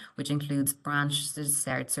zone, which includes branches,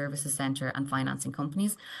 shared services center and financing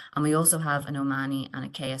companies. And we also have an Omani and a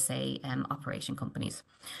KSA operation companies.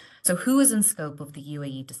 So who is in scope of the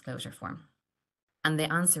UAE disclosure form? And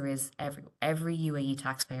the answer is every UAE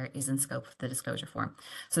taxpayer is in scope of the disclosure form.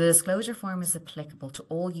 So the disclosure form is applicable to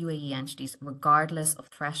all UAE entities, regardless of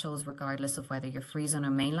thresholds, regardless of whether you're free zone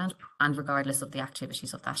or mainland, and regardless of the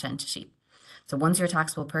activities of that entity. So once you're a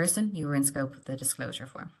taxable person, you are in scope of the disclosure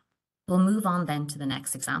form. We'll move on then to the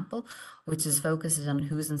next example, which is focused on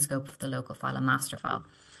who's in scope of the local file and master file.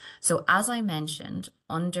 So as I mentioned,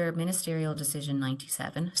 under Ministerial Decision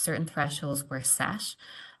 97, certain thresholds were set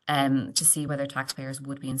to see whether taxpayers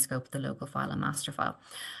would be in scope of the local file and master file.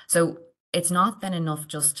 So it's not then enough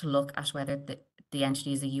just to look at whether the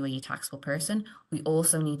entity is a UAE taxable person, we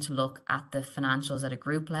also need to look at the financials at a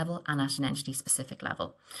group level and at an entity specific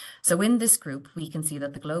level. So in this group, we can see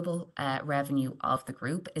that the global revenue of the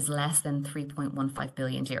group is less than 3.15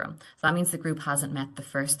 billion dirham. So that means the group hasn't met the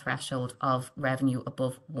first threshold of revenue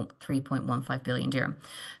above 3.15 billion dirham.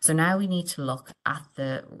 So now we need to look at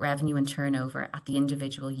the revenue and turnover at the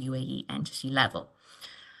individual UAE entity level.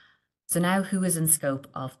 So now who is in scope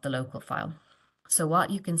of the local file? So what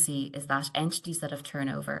you can see is that entities that have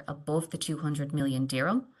turnover above the 200 million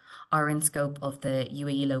dirham are in scope of the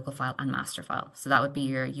UAE local file and master file. So that would be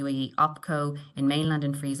your UAE OpCo in mainland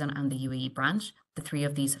and Free Zone and the UAE branch. The three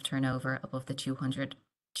of these have turnover above the 200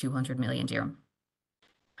 million dirham.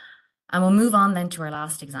 And we'll move on then to our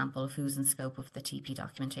last example of who's in scope of the TP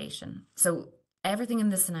documentation. So everything in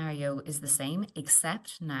this scenario is the same,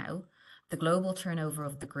 except now the global turnover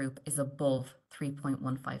of the group is above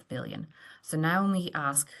 3.15 billion. So now when we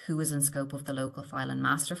ask who is in scope of the local file and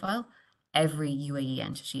master file, every UAE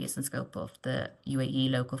entity is in scope of the UAE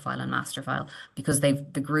local file and master file because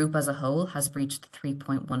the group as a whole has breached the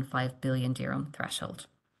 3.15 billion dirham threshold.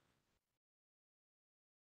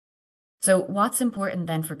 So what's important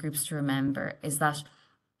then for groups to remember is that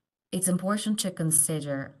it's important to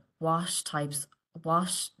consider what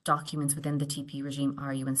documents within the TP regime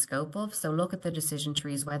are you in scope of? So look at the decision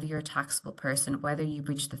trees, whether you're a taxable person, whether you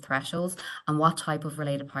breach the thresholds, and what type of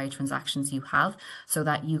related party transactions you have, so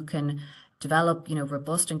that you can develop,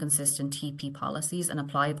 robust and consistent TP policies and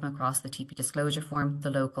apply them across the TP disclosure form, the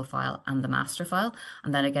local file, and the master file.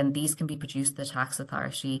 And then again, these can be produced to the tax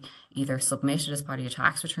authority, either submitted as part of your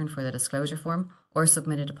tax return for the disclosure form or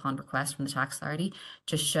submitted upon request from the tax authority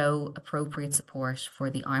to show appropriate support for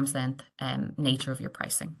the arm's length nature of your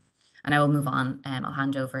pricing. And I will move on. I'll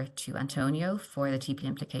hand over to Antonio for the TP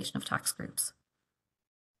implication of tax groups.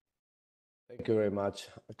 Thank you very much,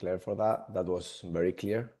 Claire, for that. That was very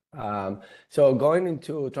clear. So going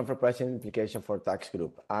into transfer pricing implication for tax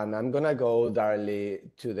group, and I'm gonna go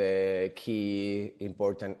directly to the key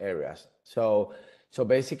important areas. So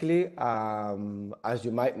basically, as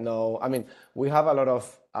you might know, we have a lot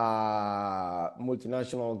of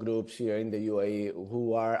multinational groups here in the UAE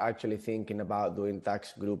who are actually thinking about doing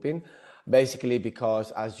tax grouping, basically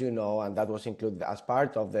because, as you know, and that was included as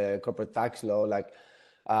part of the corporate tax law,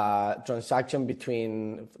 transaction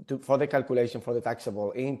for the calculation for the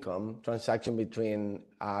taxable income, transaction between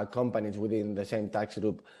companies within the same tax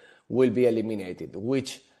group will be eliminated,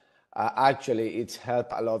 which actually it's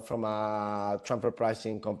helped a lot from a transfer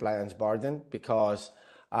pricing compliance burden, because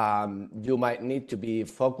you might need to be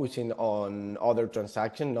focusing on other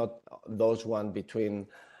transactions, not those one between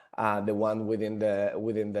the one within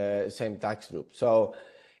the same tax group. So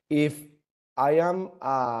if I am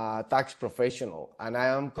a tax professional and I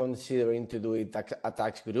am considering to do a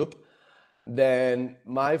tax group, then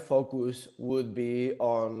my focus would be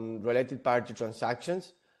on related party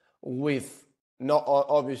transactions with not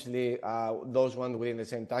obviously those ones within the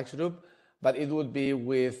same tax group, but it would be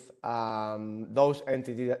with those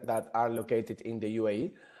entities that are located in the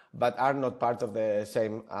UAE but are not part of the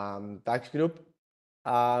same tax group.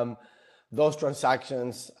 Those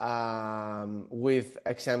transactions with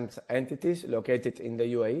exempt entities located in the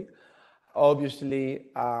UAE, obviously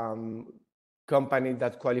companies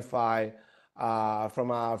that qualify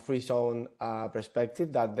from a free zone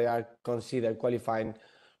perspective, that they are considered qualifying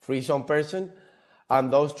free zone person, and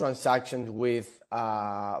those transactions with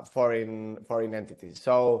foreign entities.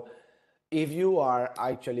 So if you are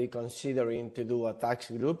actually considering to do a tax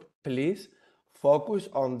group, please focus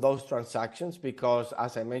on those transactions, because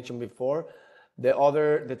as I mentioned before,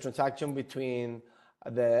 the transaction between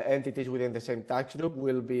the entities within the same tax group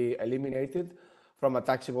will be eliminated from a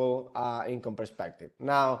taxable income perspective.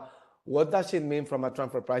 Now, what does it mean from a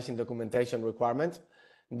transfer pricing documentation requirement?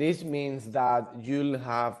 This means that you'll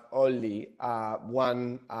have only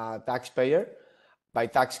one taxpayer by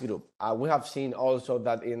tax group. We have seen also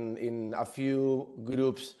that in a few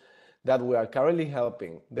groups that we are currently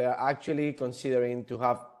helping, they are actually considering to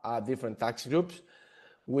have different tax groups,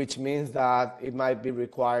 which means that it might be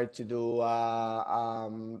required to do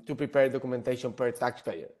to prepare documentation per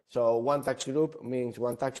taxpayer. So one tax group means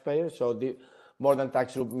one taxpayer. So the more than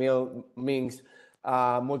tax group means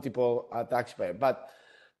multiple taxpayer. But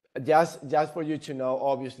just for you to know,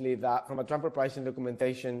 obviously, that from a transfer pricing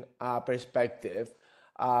documentation perspective,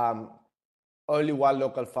 only one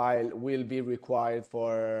local file will be required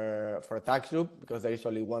for a tax group, because there is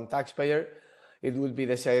only one taxpayer. It will be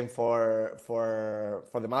the same for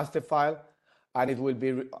the master file, and it will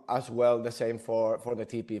be as well the same for the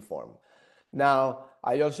TP form. Now,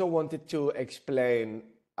 I also wanted to explain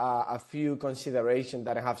a few considerations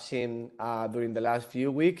that I have seen during the last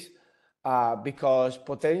few weeks, because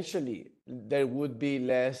potentially there would be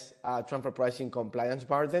less transfer pricing compliance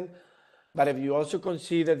burden. But if you also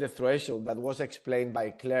consider the threshold that was explained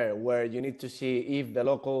by Claire, where you need to see if the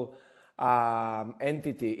local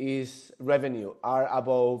entity is revenue are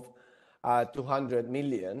above 200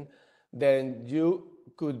 million, then you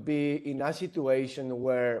could be in a situation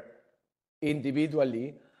where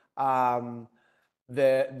individually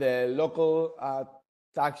the local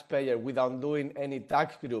taxpayer, without doing any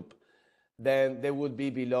tax group, then they would be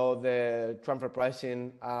below the transfer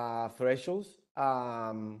pricing thresholds,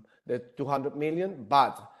 the 200 million.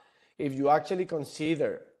 But if you actually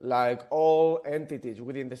consider like all entities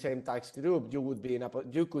within the same tax group, you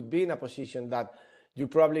could be in a position that you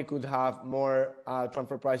probably could have more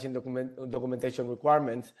transfer pricing documentation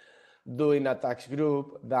requirements doing a tax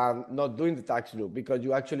group than not doing the tax group, because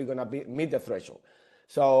you're actually going to meet the threshold.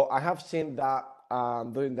 So I have seen that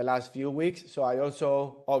during the last few weeks. So I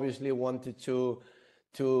also obviously wanted to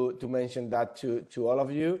mention that to all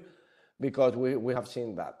of you, because we have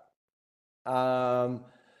seen that.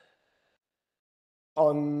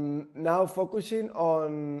 On now focusing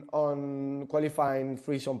on qualifying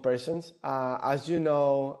free zone persons, as you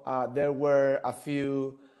know, there were a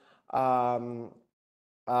few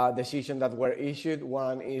decisions that were issued.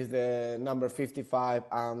 One is the number 55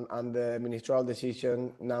 and the ministerial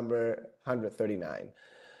decision number 139.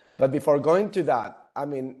 But before going to that, I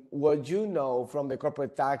mean, what you know from the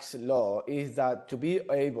corporate tax law is that to be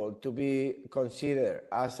able to be considered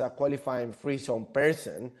as a qualifying free zone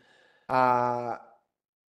person,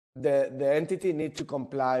 the entity needs to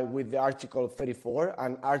comply with the Article 34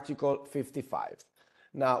 and Article 55.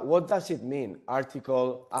 Now, what does it mean?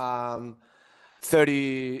 Article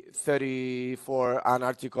 34 and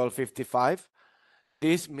Article 55.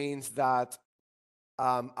 This means that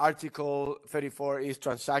Article 34 is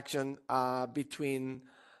transaction between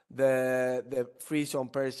the free zone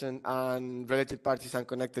person and related parties and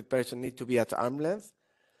connected person need to be at arm's length.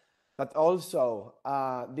 But also,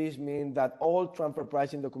 this means that all transfer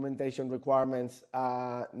pricing documentation requirements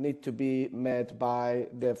need to be met by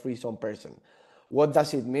the free zone person. What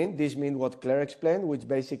does it mean? This means what Claire explained, which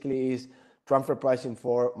basically is transfer pricing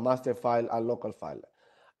for master file and local file.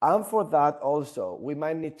 And for that also, we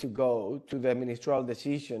might need to go to the ministerial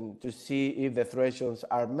decision to see if the thresholds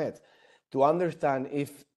are met, to understand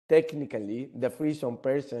if technically the free zone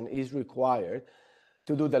person is required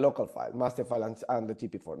to do the local file, master file, and the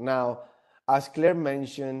TP4. Now, as Claire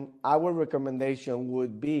mentioned, our recommendation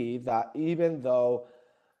would be that even though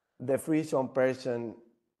the free zone person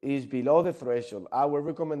is below the threshold, our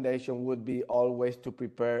recommendation would be always to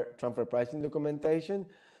prepare transfer pricing documentation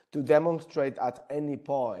to demonstrate at any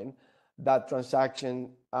point that transaction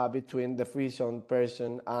between the free zone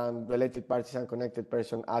person and related parties and connected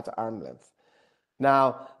person at arm's length.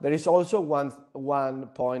 Now, there is also one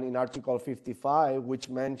point in Article 55 which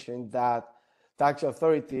mentioned that tax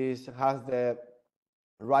authorities has the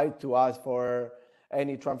right to ask for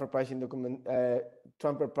any transfer pricing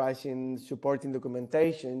supporting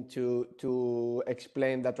documentation to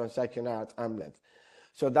explain the transaction at arm's length.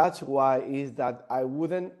 So that's why is that I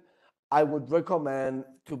would recommend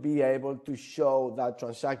to be able to show that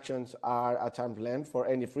transactions are at arm's length for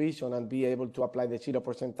any free zone and be able to apply the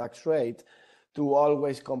 0% tax rate to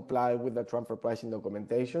always comply with the transfer pricing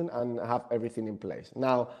documentation and have everything in place.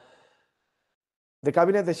 Now, the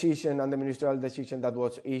cabinet decision and the ministerial decision that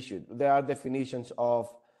was issued, there are definitions of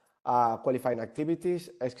qualifying activities,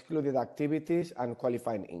 excluded activities, and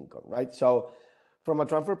qualifying income, right? So from a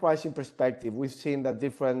transfer pricing perspective, we've seen that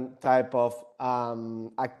different type of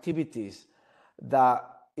activities that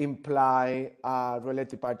imply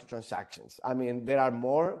related party transactions. I mean, there are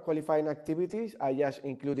more qualifying activities. I just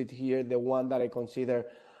included here the one that I consider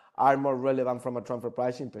are more relevant from a transfer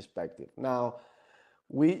pricing perspective. Now,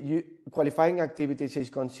 qualifying activities is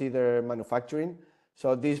considered manufacturing.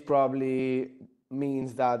 So this probably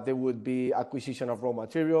means that there would be acquisition of raw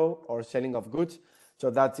material or selling of goods. So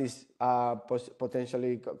that is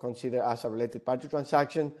potentially considered as a related party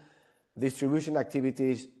transaction. Distribution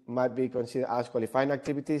activities might be considered as qualifying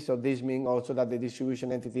activities. So this means also that the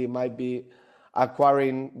distribution entity might be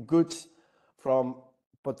acquiring goods from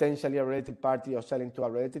potentially a related party or selling to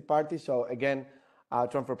a related party. So again,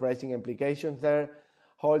 transfer pricing implications there.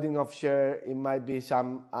 Holding of share, it might be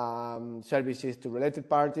some services to related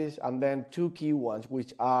parties. And then two key ones,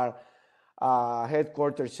 which are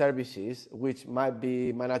headquarters services, which might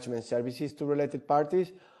be management services to related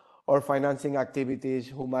parties, or financing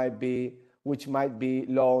activities, which might be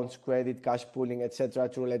loans, credit, cash pooling, etc.,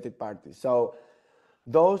 to related parties. So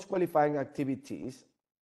those qualifying activities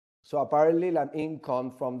So apparently, like,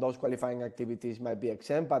 income from those qualifying activities might be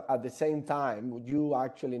exempt, but at the same time, you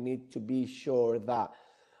actually need to be sure that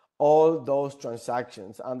all those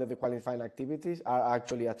transactions under the qualifying activities are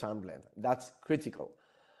actually at arm's length. That's critical.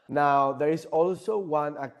 Now, there is also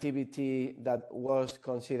one activity that was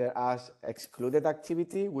considered as excluded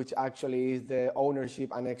activity, which actually is the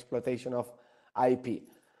ownership and exploitation of IP.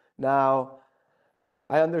 Now,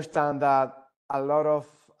 I understand that a lot of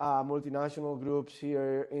multinational groups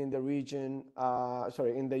here in the region,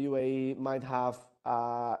 in the UAE, might have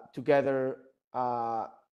together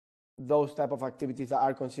those type of activities that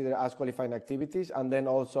are considered as qualifying activities, and then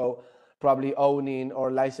also probably owning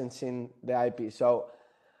or licensing the IP. So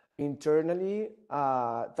internally,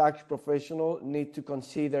 tax professional need to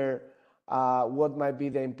consider what might be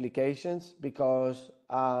the implications, because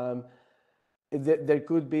there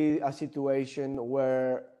could be a situation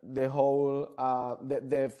where the whole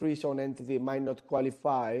the free zone entity might not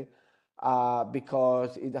qualify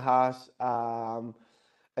because it has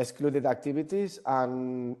excluded activities,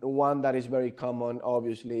 and one that is very common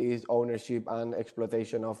obviously is ownership and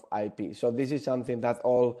exploitation of IP. So this is something that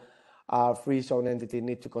all free zone entities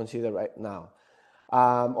need to consider right now.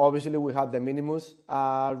 Obviously, we have the minimus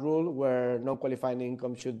rule, where non-qualifying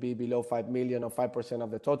income should be below 5 million or 5% of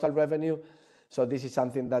the total revenue. So this is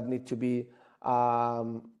something that needs to be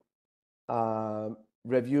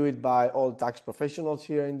reviewed by all tax professionals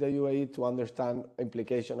here in the UAE to understand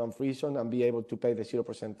implication on free zone and be able to pay the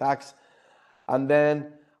 0% tax. And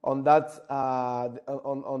then on that,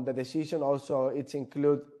 on the decision also, it's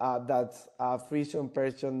include that a free zone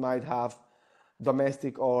person might have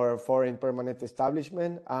domestic or foreign permanent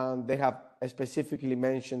establishment, and they have specifically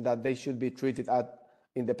mentioned that they should be treated as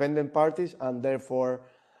independent parties, and therefore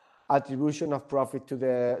attribution of profit to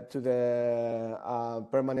the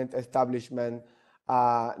permanent establishment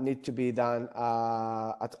need to be done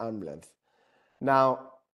at arm's length.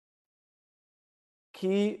 Now,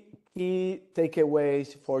 key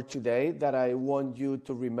takeaways for today that I want you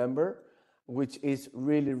to remember, which is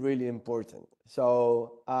really, really important.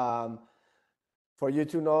 So for you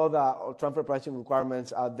to know that transfer pricing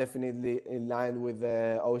requirements are definitely in line with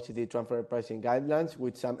the OECD transfer pricing guidelines,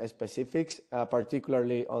 with some specifics,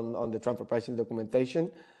 particularly on the transfer pricing documentation.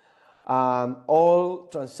 All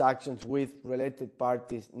transactions with related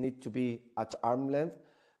parties need to be at arm's length.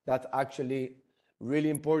 That's actually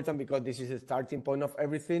really important, because this is a starting point of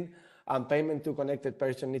everything. And payment to connected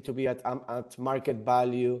person need to be at market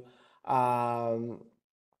value,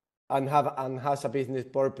 and has a business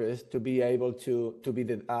purpose to be able to be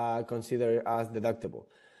considered as deductible.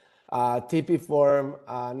 TP form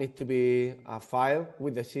need to be filed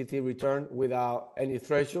with the CT return without any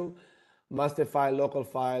threshold. Master file, local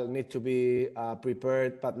file need to be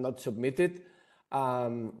prepared but not submitted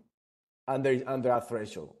under a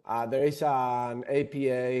threshold. There is an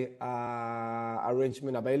APA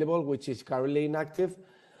arrangement available, which is currently inactive,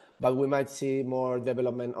 but we might see more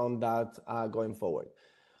development on that going forward.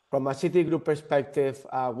 From a city group perspective,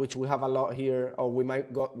 which we have a lot here, or we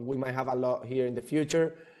might have a lot here in the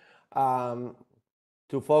future,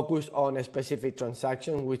 to focus on a specific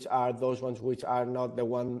transaction, which are those ones which are not the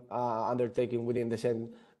one undertaken within the same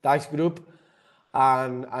tax group,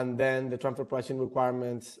 and then the transfer pricing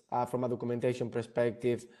requirements from a documentation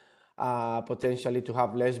perspective, potentially to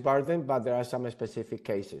have less burden, but there are some specific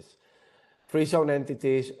cases. Free zone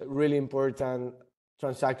entities, really important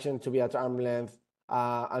transaction to be at arm's length,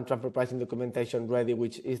 and transfer pricing documentation ready,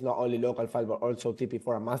 which is not only local file but also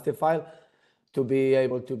TP4 and master file, to be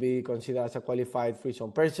able to be considered as a qualified free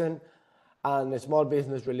zone person. And the small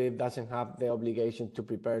business relief doesn't have the obligation to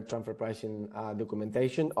prepare transfer pricing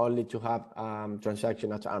documentation, only to have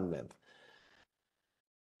transaction at arm's length.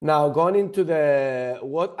 Now, going into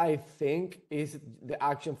what I think is the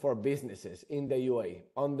action for businesses in the UAE.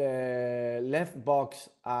 On the left box,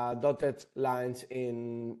 dotted lines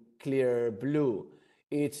in clear blue,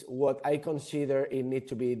 it's what I consider it need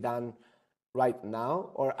to be done right now,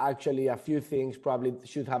 or actually a few things probably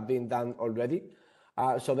should have been done already.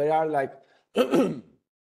 So there are like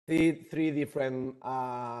three different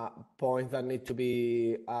points that need to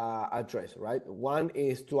be addressed, right? One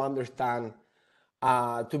is to understand,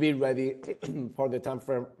 to be ready for the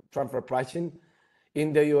transfer pricing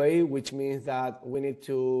in the UAE, which means that we need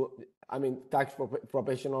to, tax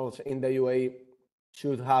professionals in the UAE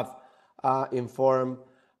should have informed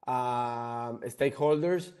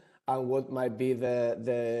stakeholders and what might be that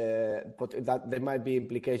there might be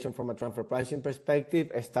implication from a transfer pricing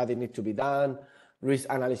perspective. A study need to be done, risk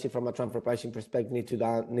analysis from a transfer pricing perspective need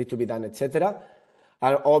to be done, etc.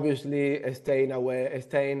 And obviously staying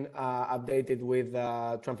updated with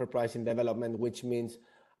transfer pricing development, which means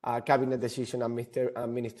cabinet decision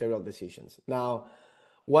and ministerial decisions. Now,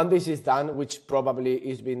 when this is done, which probably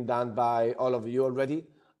is being done by all of you already,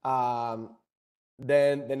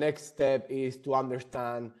 then the next step is to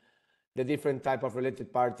understand the different type of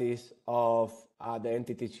related parties of the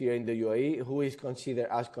entities here in the UAE, who is considered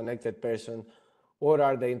as connected person, what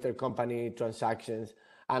are the intercompany transactions,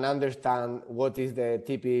 and understand what is the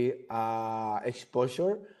TP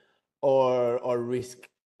exposure or risk,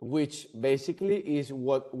 which basically is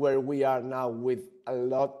where we are now with a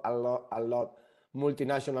lot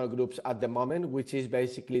multinational groups at the moment, which is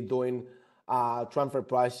basically doing transfer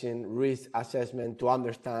pricing risk assessment to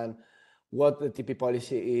understand what the TP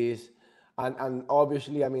policy is. And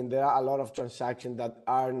obviously, I mean, there are a lot of transactions that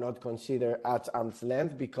are not considered at arm's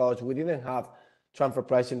length because we didn't have transfer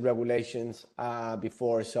pricing regulations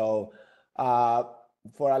before. So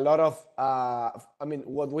for a lot of, I mean,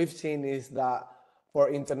 what we've seen is that for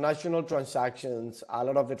international transactions, a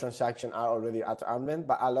lot of the transactions are already at arm's length,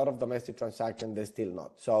 but a lot of domestic transactions, they're still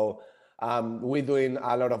not. So we're doing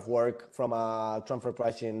a lot of work from a transfer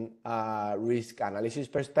pricing risk analysis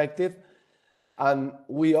perspective. And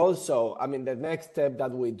we also, I mean, the next step that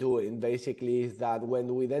we're doing basically is that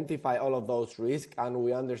when we identify all of those risks and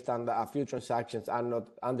we understand that a few transactions are not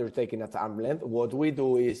undertaken at arm's length, what we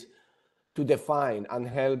do is to define and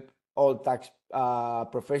help all tax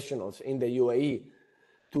professionals in the UAE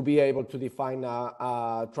to be able to define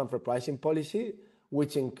a transfer pricing policy,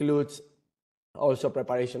 which includes also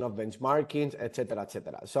preparation of benchmarkings, et cetera, et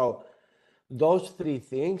cetera. So those three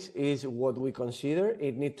things is what we consider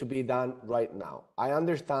it needs to be done right now. I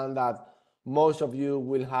understand that most of you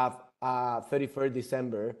will have 31st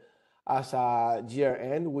December as a year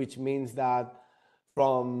end, which means that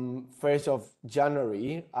from 1st of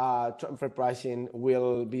January, transfer pricing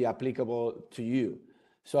will be applicable to you.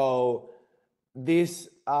 So this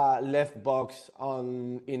left box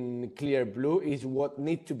in clear blue is what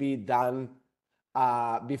needs to be done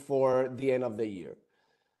before the end of the year.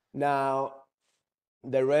 Now,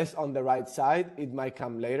 the rest on the right side, it might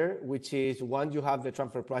come later, which is once you have the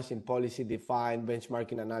transfer pricing policy defined,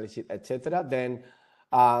 benchmarking analysis, etc., then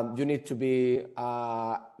you need to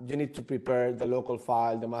prepare the local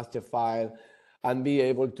file, the master file, and be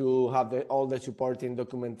able to have all the supporting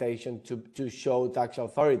documentation to show tax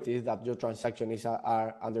authorities that your transaction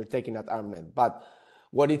are undertaken at arm's length. But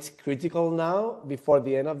what is critical now, before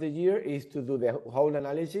the end of the year, is to do the whole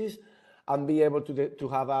analysis and be able to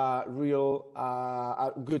have a real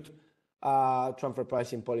a good transfer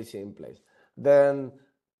pricing policy in place. Then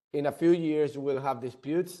in a few years we'll have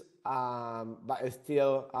disputes, but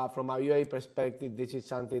still from a UAE perspective, this is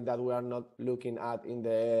something that we are not looking at in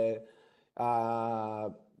the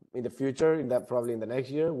future, probably in the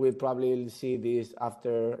next year. We'll probably see this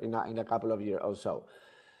after in a couple of years or so.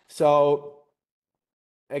 So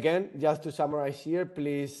again, just to summarize here,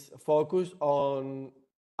 please focus on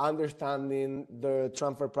understanding the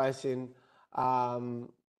transfer pricing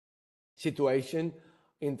situation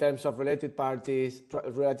in terms of related parties,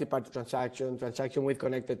 related party transaction with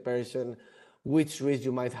connected person, which risk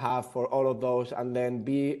you might have for all of those, and then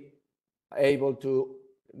be able to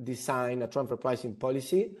design a transfer pricing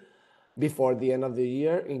policy before the end of the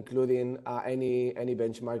year, including any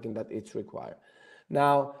benchmarking that it's required.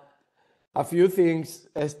 Now, a few things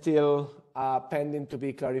are still pending to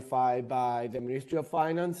be clarified by the Ministry of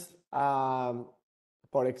Finance.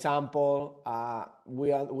 For example,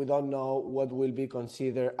 we don't know what will be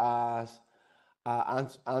considered as an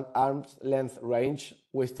arm's length range.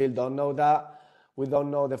 We still don't know that. We don't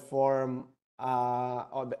know the form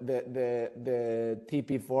or the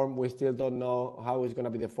TP form. We still don't know how it's going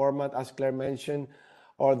to be the format, as Claire mentioned,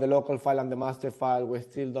 or the local file and the master file. We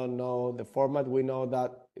still don't know the format. We know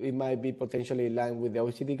that it might be potentially in line with the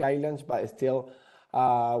OECD guidelines, but still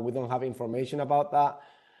we don't have information about that.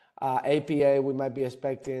 APA, we might be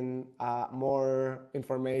expecting more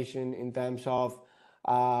information in terms of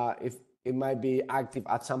if it might be active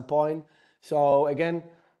at some point. So again,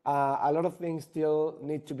 a lot of things still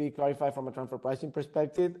need to be clarified from a transfer pricing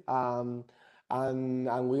perspective. And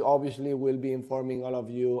we obviously will be informing all of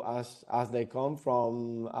you as they come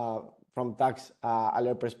from tax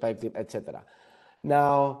alert perspective, etc.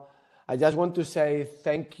 Now, I just want to say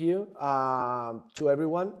thank you to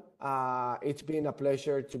everyone. It's been a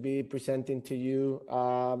pleasure to be presenting to you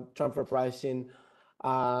transfer pricing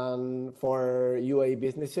for UAE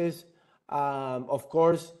businesses. Of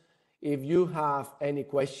course, if you have any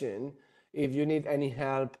question, if you need any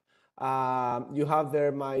help, you have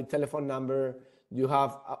there my telephone number. You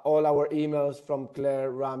have all our emails from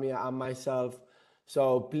Claire, Ramia, and myself.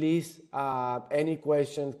 So please, any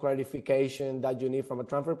questions, clarification that you need from a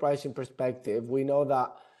transfer pricing perspective, we know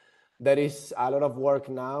that there is a lot of work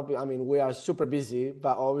now. I mean, we are super busy,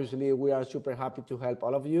 but obviously we are super happy to help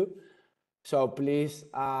all of you. So please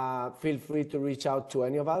feel free to reach out to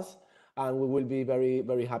any of us, and we will be very,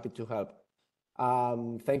 very happy to help.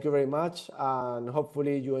 Thank you very much, and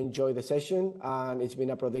hopefully you enjoy the session, and it's been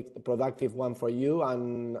a productive one for you,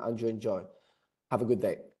 and you enjoy. Have a good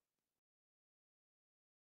day.